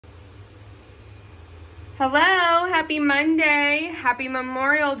Hello, happy Monday, happy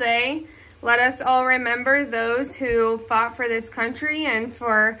Memorial Day. Let us all remember those who fought for this country and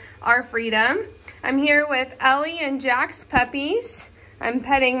for our freedom. I'm here with Ellie and Jack's puppies. I'm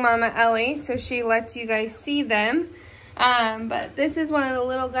petting Mama Ellie so she lets you guys see them. But this is one of the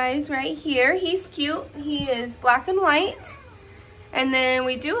little guys right here. He's cute. He is black and white. And then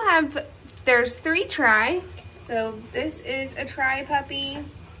we do have, there's 3 tri. So this is a tri puppy,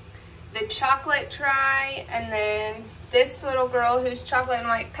 the chocolate tri, and then this little girl who's chocolate and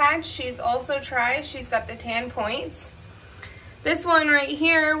white patch, she's also tri. She's got the tan points. This one right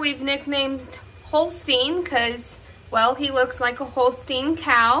here we've nicknamed Holstein because, well, he looks like a Holstein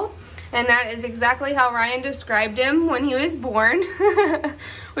cow, and that is exactly how Ryan described him when he was born,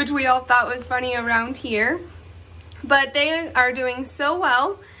 which we all thought was funny around here. But they are doing so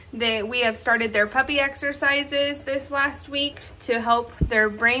well. We have started their puppy exercises this last week to help their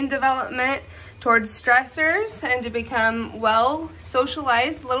brain development towards stressors and to become well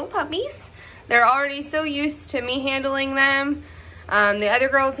socialized little puppies. They're already so used to me handling them, the other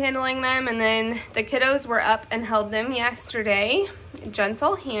girls handling them, and then the kiddos were up and held them yesterday.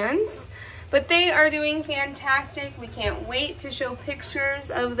 Gentle hands. But they are doing fantastic. We can't wait to show pictures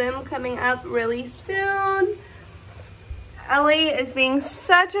of them coming up really soon. Ellie is being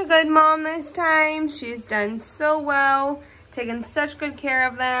such a good mom this time. She's done so well, taken such good care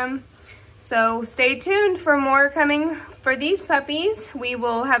of them. So stay tuned for more coming for these puppies. We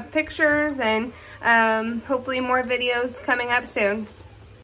will have pictures and hopefully more videos coming up soon.